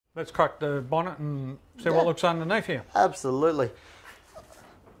Let's crack the bonnet and see what looks underneath here. Absolutely.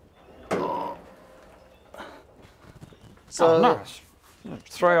 So, nice.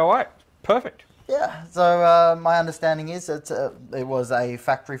 308, perfect. Yeah, so my understanding is that it was a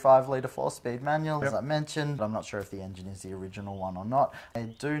factory 5-litre 4-speed manual, as I mentioned. I'm not sure if the engine is the original one or not. I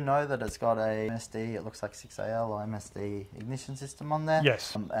do know that it's got a MSD, it looks like 6AL or MSD ignition system on there.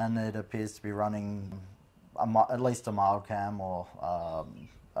 Yes. And it appears to be running at least a mild cam or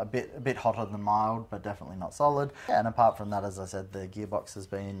a bit hotter than mild, but definitely not solid. Yeah, and apart from that, as I said, the gearbox has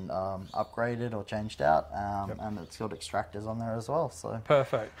been upgraded or changed out, and it's got extractors on there as well. So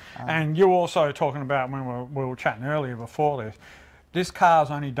perfect. And you were also talking about when we were chatting earlier before this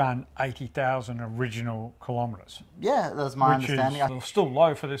car's only done 80,000 original kilometres. Yeah, that's my understanding. Which is still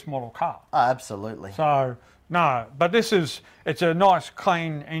low for this model car. Oh, absolutely. So no, but it's a nice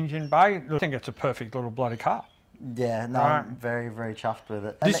clean engine bay. I think it's a perfect little bloody car. Yeah, no, I'm very, very chuffed with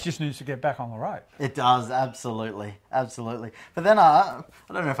it. This just needs to get back on the road. It does, absolutely, absolutely. But then I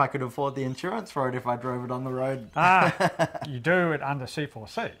don't know if I could afford the insurance for it if I drove it on the road. You do it under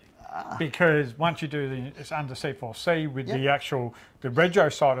C4C. Because once you do it's under C4C with the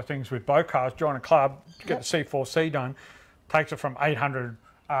rego side of things with both cars, join a club, get the C4C done, takes it from 800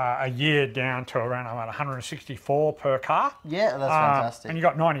 a year down to around about 164 per car. Yeah, that's fantastic. And you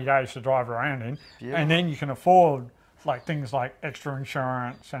got 90 days to drive around in. Beautiful. And then you can afford like things like extra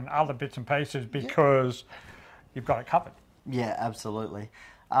insurance and other bits and pieces because you've got it covered. Yeah, absolutely.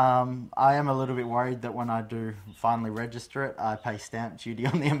 I am a little bit worried that when I do finally register it, I pay stamp duty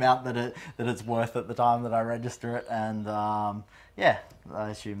on the amount that it's worth at the time that I register it, and yeah, I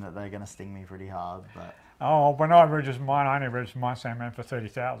assume that they're going to sting me pretty hard. But oh, when I registered mine, I only registered my Sandman for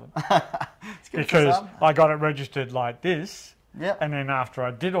 30,000 because I got it registered like this. Yep. And then after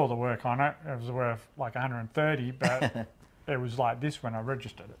I did all the work on it, it was worth like 130, but it was like this when I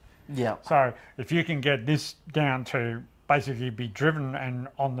registered it. Yeah. So if you can get this down to basically be driven and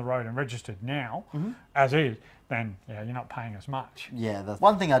on the road and registered now, as is, then yeah, you're not paying as much. Yeah, that's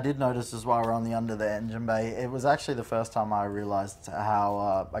one thing I did notice as well. We're on the under the engine bay. It was actually the first time I realised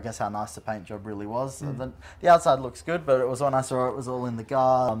how, I guess, how nice the paint job really was. The outside looks good, but it was when I saw it was all in the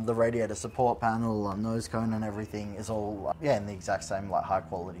guard. The radiator support panel, nose cone, and everything is all in the exact same like high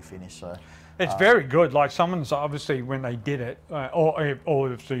quality finish. So it's very good. Like someone's obviously when they did it, or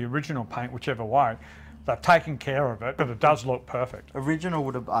if the original paint, whichever way. They've taken care of it, but it does look perfect. Original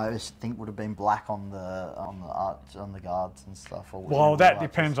would have, I think, would have been black on the guards and stuff. Or well, that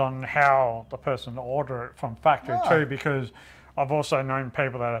depends on how the person ordered it from factory too, because I've also known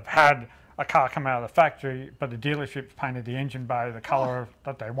people that have had a car come out of the factory, but the dealership's painted the engine bay the colour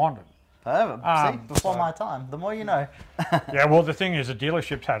that they wanted. See, before my time. The more you know. Yeah, well, the thing is, the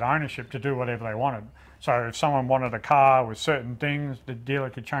dealerships had ownership to do whatever they wanted. So if someone wanted a car with certain things, the dealer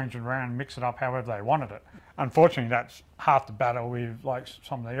could change it around and mix it up however they wanted it. Unfortunately, that's half the battle with like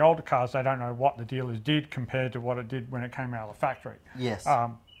some of the older cars. They don't know what the dealers did compared to what it did when it came out of the factory. Yes.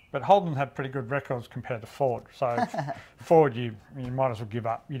 But Holden had pretty good records compared to Ford. So Ford, you might as well give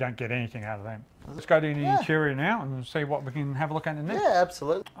up. You don't get anything out of them. Let's go to the interior now and see what we can have a look at in there. Yeah,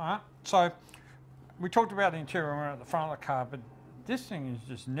 absolutely. All right. So we talked about the interior when we were at the front of the car, but this thing is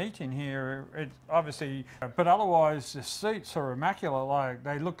just neat in here. It's obviously, but otherwise the seats are immaculate. Like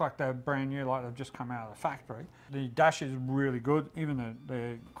they look like they're brand new, like they've just come out of the factory. The dash is really good. Even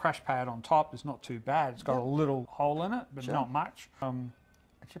the crash pad on top is not too bad. It's got a little hole in it, but not much.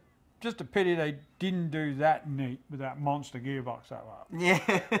 It's just a pity they didn't do that neat with that monster gearbox that way.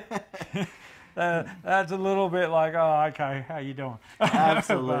 Yeah. That's a little bit like, oh, okay, how you doing?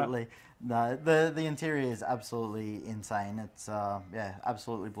 Absolutely. No, the interior is absolutely insane. It's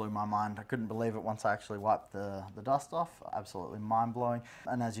absolutely blew my mind. I couldn't believe it once I actually wiped the dust off. Absolutely mind blowing.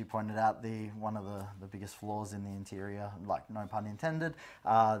 And as you pointed out, one of the biggest flaws in the interior, like no pun intended,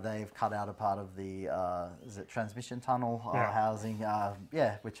 they've cut out a part of the transmission tunnel housing,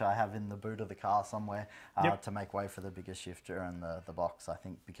 which I have in the boot of the car somewhere to make way for the bigger shifter and the box. I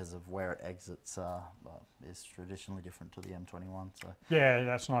think because of where it exits is traditionally different to the M21. So yeah,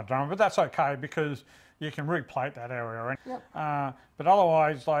 that's not done, but that's okay because you can replate that area. But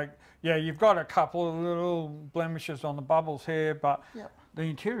otherwise, you've got a couple of little blemishes on the bubbles here, but the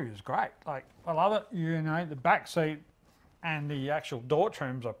interior is great. Like, I love it. The back seat and the actual door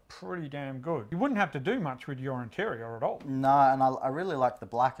trims are pretty damn good. You wouldn't have to do much with your interior at all. No, and I really like the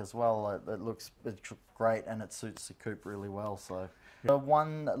black as well. It looks great and it suits the coupe really well. So. The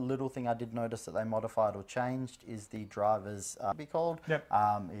one little thing I did notice that they modified or changed is the driver's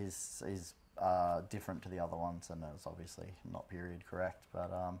is different to the other ones, and it's obviously not period correct. But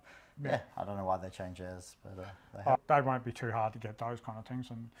Yeah, I don't know why they change theirs, but they have. They won't be too hard to get those kind of things.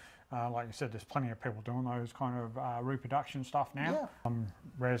 And like you said, there's plenty of people doing those kind of reproduction stuff now. Yeah.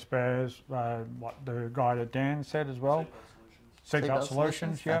 Rare spares, what the guy that Dan said as well. Seatbelt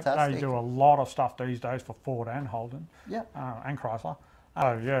Solutions, yeah. They do a lot of stuff these days for Ford and Holden. Yeah. And Chrysler.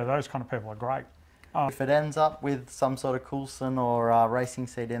 Oh yeah, those kind of people are great. If it ends up with some sort of Coulson or racing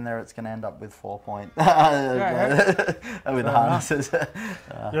seat in there, it's going to end up with 4-point with the harnesses.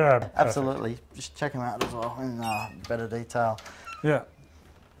 Yeah, absolutely. Just check them out as well in better detail. Yeah,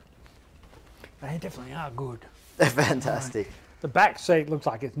 they definitely are good. They're fantastic. The back seat looks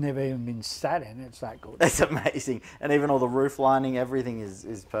like it's never even been sat in. It's that good. It's amazing, and even all the roof lining, everything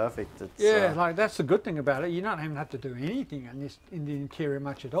is perfect. It's, yeah, like that's the good thing about it. You don't even have to do anything in the interior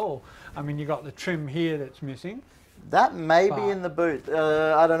much at all. I mean, you got the trim here that's missing. That may be in the boot.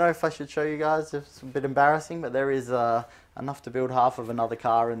 I don't know if I should show you guys. It's a bit embarrassing, but there is enough to build half of another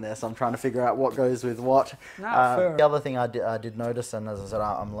car in there, so I'm trying to figure out what goes with what. No, the other thing I did notice, and as I said,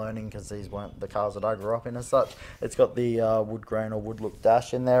 I'm learning because these weren't the cars that I grew up in as such, it's got the wood grain or wood look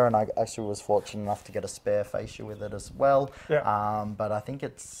dash in there, and I actually was fortunate enough to get a spare fascia with it as well. Yeah. But I think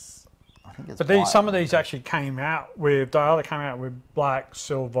it's But some of these actually came out with, they either came out with black,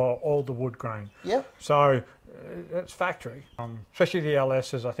 silver, or the wood grain. Yep. So it's factory. Especially the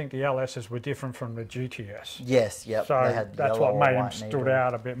LSs. I think the LSs were different from the GTS. Yes, yep. So that's what made them stood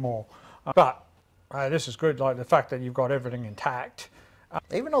out a bit more. But this is good, like the fact that you've got everything intact.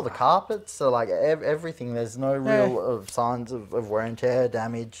 Even all the carpets, so like everything, there's no real signs of wear and tear,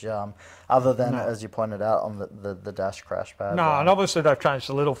 damage, other than, as you pointed out, on the dash crash pad. No, and obviously they've changed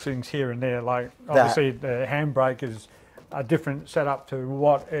the little things here and there, like obviously the handbrake is a different setup to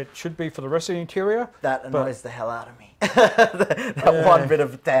what it should be for the rest of the interior. That annoys the hell out of me. that one bit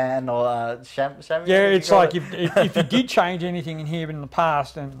of tan or chamois. Yeah, it's like if you did change anything in here in the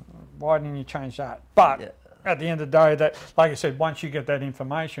past, then why didn't you change that? But at the end of the day, that, like I said, once you get that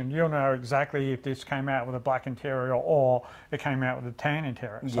information, you'll know exactly if this came out with a black interior or it came out with a tan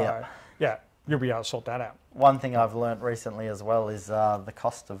interior. So, yeah, you'll be able to sort that out. One thing I've learnt recently as well is the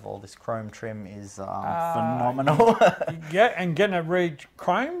cost of all this chrome trim is phenomenal. Yeah, and getting it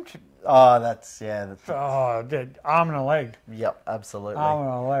re-chromed. Oh, that's oh, arm and a leg. Yep, absolutely. Arm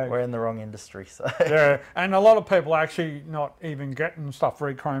and a leg. We're in the wrong industry, so. Yeah, and a lot of people are actually not even getting stuff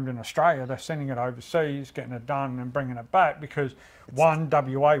re-chromed in Australia. They're sending it overseas, getting it done and bringing it back because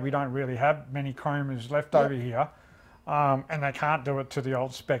WA, we don't really have many chromers left over here. And they can't do it to the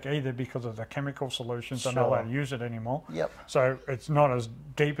old spec either because of the chemical solutions. They're not allowed to use it anymore. Yep. So it's not as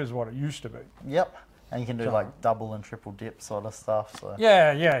deep as what it used to be. Yep. And you can do like double and triple dip sort of stuff. So.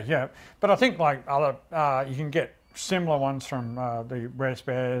 Yeah. But I think like other, you can get similar ones from the Rare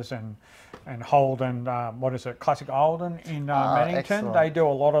Spares and Holden, what is it, Classic Holden in Manington. Excellent. They do a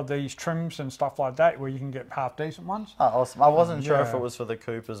lot of these trims and stuff like that where you can get half decent ones. Oh, awesome. I wasn't sure if it was for the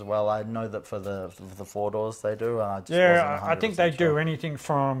coupe as well. I know that for the 4-doors they do. And I just wasn't 100% I think they do anything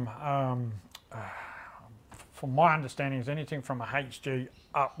from my understanding is anything from a HG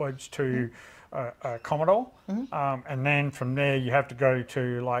upwards to a Commodore. And then from there you have to go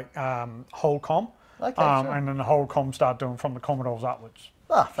to like Holdcom. Okay, and then the Holdcom start doing from the Commodores upwards.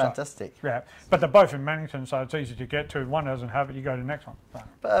 Ah, fantastic. So, yeah, but they're both in Manington, so it's easy to get to. One doesn't have it, you go to the next one. So,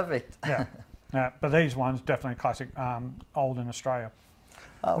 perfect. Yeah, but these ones definitely classic old in Australia.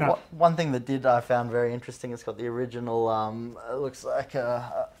 One thing that I found very interesting, it's got the original, it looks like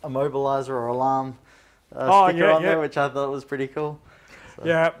a mobilizer or alarm sticker on there, which I thought was pretty cool. So.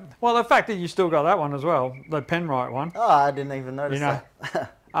 Yeah, well, the fact that you still got that one as well, the Penrite one. Oh, I didn't even notice that.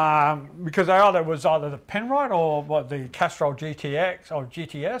 Because it was either the Penrite or the Castrol GTX or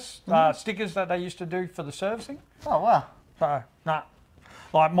GTS stickers that they used to do for the servicing. Oh, wow. So,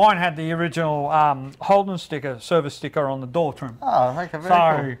 like mine had the original Holden service sticker on the door trim. Oh, okay,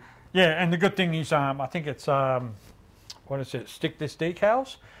 very cool. Yeah, and the good thing is, I think it's, what is it, Stick This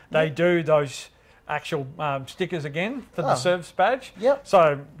decals. They do those actual stickers again for the service badge. Yep.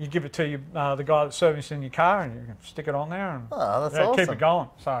 So you give it to the guy that's servicing your car and you can stick it on there and that's awesome. keep it going.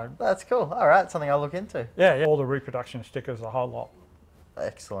 So that's cool. All right, something I'll look into. Yeah, all the reproduction stickers, a whole lot.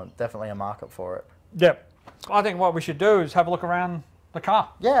 Excellent. Definitely a market for it. Yep. I think what we should do is have a look around the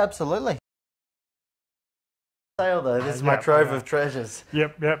car. Yeah, absolutely. Sale though, this is my trove of treasures.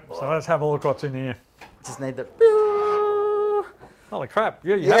 Yep. So let's have a look what's in here. Just need the... Holy crap,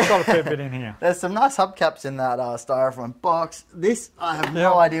 you have got a fair bit in here. There's some nice hubcaps in that styrofoam box. This, I have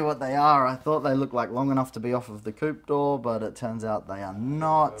no idea what they are. I thought they looked like long enough to be off of the coupe door, but it turns out they are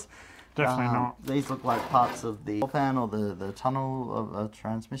not. definitely not. These look like parts of the pan or the tunnel of a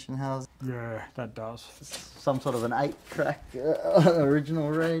transmission house. Yeah, that does. Some sort of an 8-track original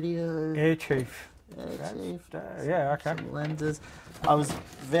radio. Air Chief. Yeah, okay. Some lenses. I was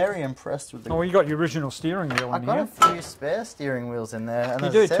very impressed with the... Oh, you got your original steering wheel in here. I got a few spare steering wheels in there. And you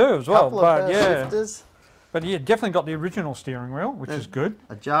do too as well, but yeah. Shifters. But yeah, definitely got the original steering wheel, which is good.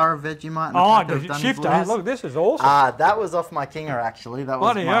 A jar of Vegemite. And oh, the shifter. Look, this is awesome. That was off my Kinger, actually. That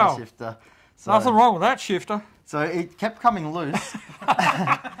was my shifter. So, nothing wrong with that shifter. So it kept coming loose.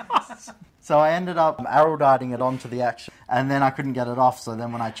 So I ended up arrow-darting it onto the action, and then I couldn't get it off. So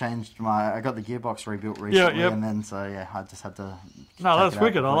then when I changed I got the gearbox rebuilt recently, and then I just had to. No, that's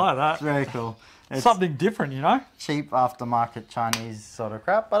wicked. I like that. It's very cool. It's something different, you know. Cheap aftermarket Chinese sort of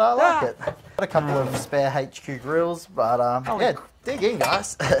crap, but I like it. Got a couple of spare HQ grills, but yeah, dig in,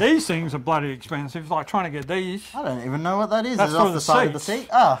 guys. These things are bloody expensive. Like trying to get these. I don't even know what that is. That's it's off the side of the seat.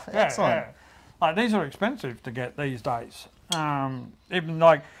 Oh, yeah, excellent. Yeah. Like these are expensive to get these days. Even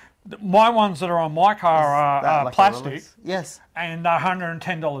like. My ones that are on my car are plastic. Yes. And they're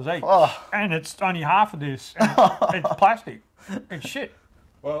 $110 each. Oh. And it's only half of this. And it's plastic. It's shit.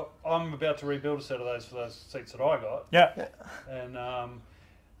 Well, I'm about to rebuild a set of those for those seats that I got. Yeah. And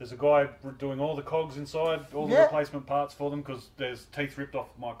there's a guy doing all the cogs inside, all the replacement parts for them, because there's teeth ripped off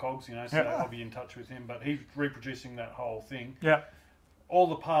my cogs, you know, so I'll be in touch with him. But he's reproducing that whole thing. Yeah. All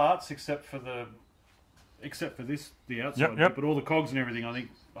the parts except for this, the outside bit, but all the cogs and everything, I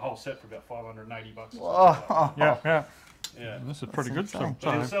think the whole set for about $580 bucks. Oh. Yeah. This is pretty good stuff.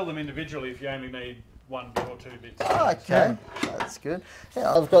 But you'll sell them individually if you only need 1 or 2 bits. Oh, okay, that's good.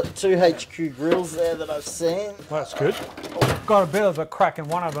 Yeah, I've got 2 HQ grills there that I've seen. That's good. Got a bit of a crack in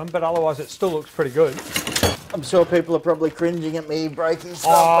one of them, but otherwise it still looks pretty good. I'm sure people are probably cringing at me breaking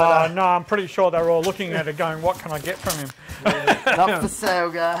stuff. Oh, no, I'm pretty sure they're all looking at it going, what can I get from him? Not for sale,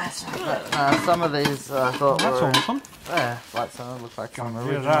 guys. But some of these I thought that's were... awesome. Yeah, like some look like some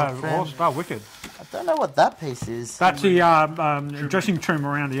original. Yeah, they're awesome. They're wicked. I don't know what that piece is. That's the dressing trim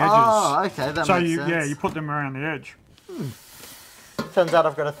around the edges. Oh, okay, that makes sense. Yeah, you put them around the edge. Turns out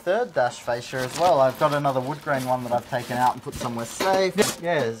I've got a third dash fascia as well. I've got another wood grain one that I've taken out and put somewhere safe.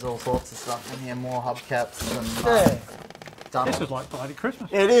 Yeah, there's all sorts of stuff in here, more hubcaps and This is like bloody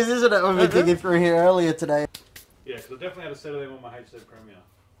Christmas. It is, isn't it? We've been digging through here earlier today. Yeah, because I definitely had a set of them on my HZ Premier.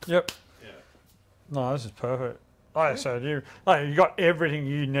 Yep. Yeah. No, this is perfect. Like I said, you got everything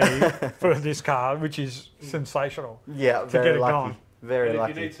you need for this car, which is sensational. Yeah, very lucky. Very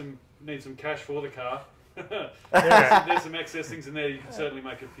lucky. If you need some cash for the car, Yeah. there's some excess things in there. You can certainly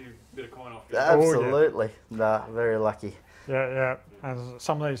make a bit of coin off. Absolutely. Nah, very lucky. Yeah. And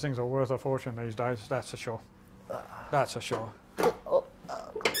some of these things are worth a fortune these days. That's for sure. That's for sure.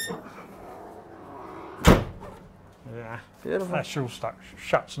 Yeah. Beautiful. That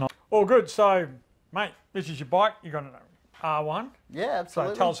shuts not. All good. So, mate, this is your bike. You got an R1. Yeah,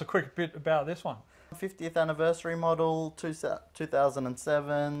 absolutely. So tell us a quick bit about this one. 50th anniversary model,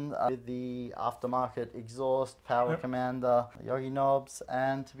 2007, with the aftermarket exhaust, power commander, yogi knobs,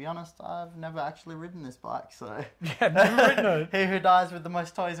 and to be honest, I've never actually ridden this bike, so... Yeah, never ridden it. He who dies with the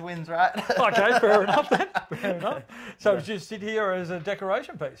most toys wins, right? Okay, fair enough then. Fair enough. So it just sit here as a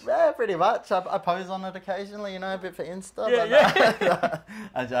decoration piece? Yeah, pretty much. I pose on it occasionally, you know, a bit for Insta. Yeah.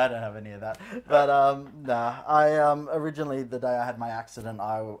 I don't have any of that. But, I originally, the day I had my accident,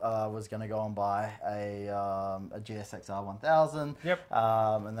 I was going to go and buy a GSX-R 1000. Yep.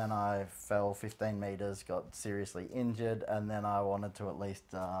 And then I fell 15 meters, got seriously injured, and then I wanted to at least,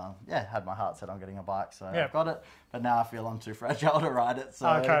 had my heart set on getting a bike, so I got it. But now I feel I'm too fragile to ride it. So,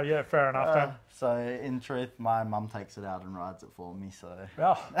 okay, yeah, fair enough then. So in truth, my mum takes it out and rides it for me. So.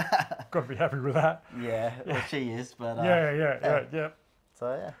 Oh, got to be happy with that. Yeah, well, she is, but. Yeah.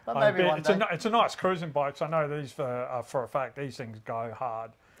 So yeah, but maybe one day. It's a nice cruising bike. So I know these for a fact. These things go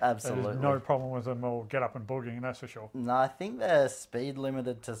hard. Absolutely. There's no problem with them or get up and boogieing, that's for sure. No, I think they're speed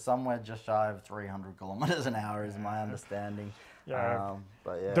limited to somewhere just shy of 300 kilometres an hour is my understanding. Yeah.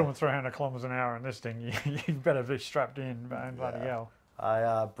 But yeah. Doing 300 kilometres an hour in this thing, you better be strapped in, man, bloody hell.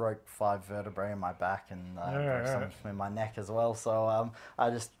 I broke 5 vertebrae in my back and broke some in my neck as well. So I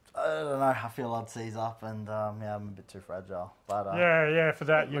don't know, I feel I'd seize up and I'm a bit too fragile. But for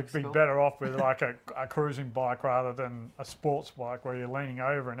that you'd be better off with like a cruising bike rather than a sports bike where you're leaning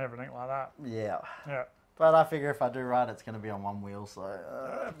over and everything like that. Yeah. Yeah. But I figure if I do ride, it's going to be on one wheel, so...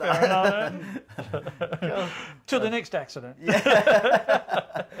 fair enough. To the next accident.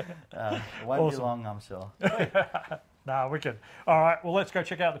 Yeah. It won't be long, I'm sure. Nah, wicked. All right, well, let's go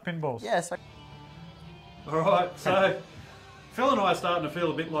check out the pinballs. Yes. All right, so Phil and I are starting to feel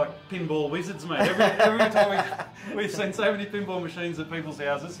a bit like pinball wizards, mate. Every time we've seen so many pinball machines at people's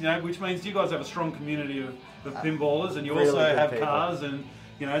houses, you know, which means you guys have a strong community of pinballers, and you Really also have people. cars, and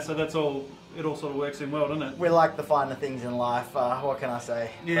you know, so that's all. It all sort of works in well, doesn't it? We like the finer things in life. What can I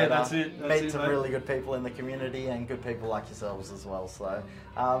say? Yeah, that's it. Meet some really good people in the community and good people like yourselves as well. So,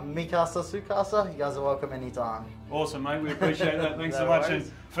 Mikasa, Sukasa, you guys are welcome anytime. Awesome, mate. We appreciate that. Thanks No so much. worries.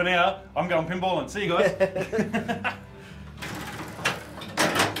 And for now, I'm going pinballing. See you guys.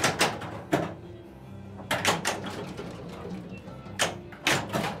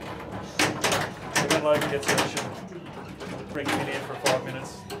 When Logan gets there, I should bring him in here for 5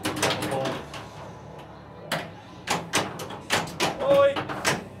 minutes. Have a ball. Oi!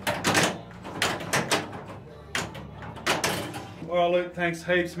 Well, Luke, thanks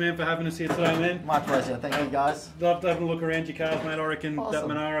heaps, man, for having us here today, man. My pleasure. Thank you, guys. Loved having a look around your cars, mate. I reckon that Awesome.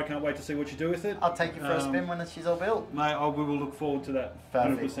 Monaro, I can't wait to see what you do with it. I'll take you for a spin when she's all built. Mate, we will look forward to that.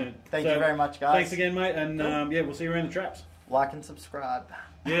 Perfect. 100%. Thank you very much, guys. Thanks again, mate, and yeah, we'll see you around the traps. Like and subscribe.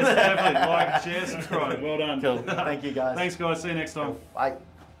 Yes, definitely. Like, share, subscribe. Well done. Cool. Thank you, guys. Thanks, guys. See you next time. Bye.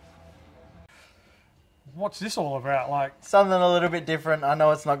 What's this all about? Like, Something a little bit different. I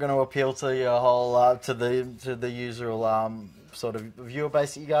know it's not going to appeal to your whole to the usual sort of viewer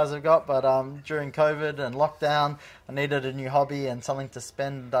base that you guys have got, but during COVID and lockdown, I needed a new hobby and something to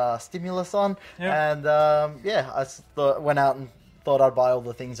spend stimulus on. Yep. And yeah, I went out and thought I'd buy all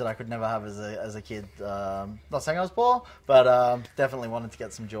the things that I could never have as a kid. Not saying I was poor, but definitely wanted to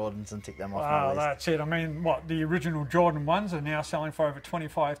get some Jordans and tick them off my wow, list. that's it. I mean, what, the original Jordan ones are now selling for over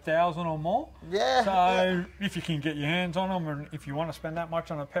 25,000 or more. Yeah. So if you can get your hands on them, and if you want to spend that much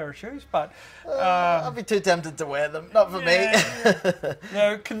on a pair of shoes, but I'd be too tempted to wear them. Not for me. You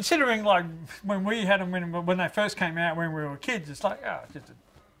know, considering like when we had them when they first came out when we were kids, it's like, oh, it's just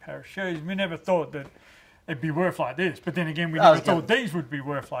a pair of shoes. We never thought that it'd be worth like this, but then again, we never thought these would be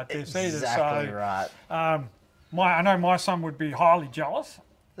worth like this either. Exactly So, right. I know my son would be highly jealous.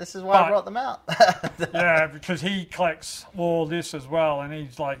 This is why I brought them out. Yeah, because he collects all this as well, and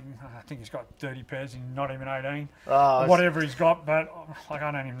he's like, I think he's got 30 pairs, he's not even 18. Oh, whatever he's got, but like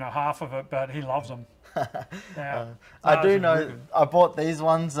I don't even know half of it, but he loves them. Yeah. I do know. I bought these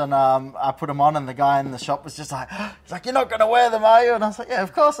ones and I put them on, and the guy in the shop was just like, he's like, "You're not going to wear them, are you?" And I was like, "Yeah,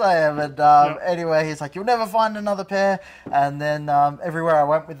 of course I am." And anyway, he's like, "You'll never find another pair." And then everywhere I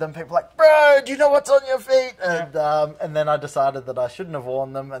went with them, people were like, "Bro, do you know what's on your feet?" And then I decided that I shouldn't have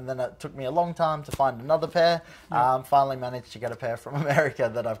worn them, and then it took me a long time to find another pair. Finally managed to get a pair from America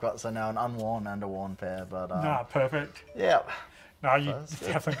that I've got, so now an unworn and a worn pair. But No, perfect. yeah. No, you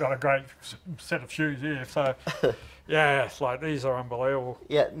definitely got a great set of shoes here. So, yeah, it's like these are unbelievable.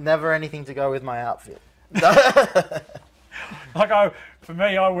 Yeah, never anything to go with my outfit. Like, for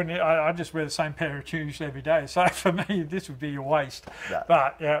me, I just wear the same pair of shoes every day. So for me, this would be a waste. Yeah.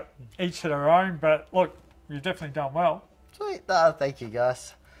 But yeah, each to their own. But look, you've definitely done well. Sweet. Thank you,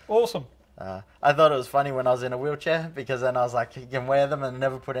 guys. Awesome. I thought it was funny when I was in a wheelchair, because then I was like, you can wear them and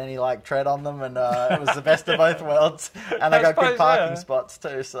never put any like tread on them, and it was the best of both worlds. And I got good parking spots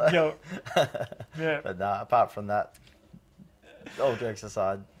too. So Yeah. But apart from that, all jokes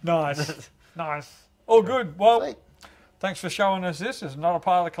aside. Nice. Nice. All good. Well, Sweet. thanks for showing us this. It's not a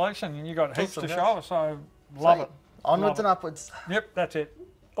part of the collection, and you got heaps Awesome, to guys. show us. So love Sweet. it. Onwards Love and it. upwards. Yep, that's it.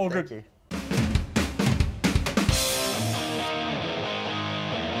 All Thank good. you.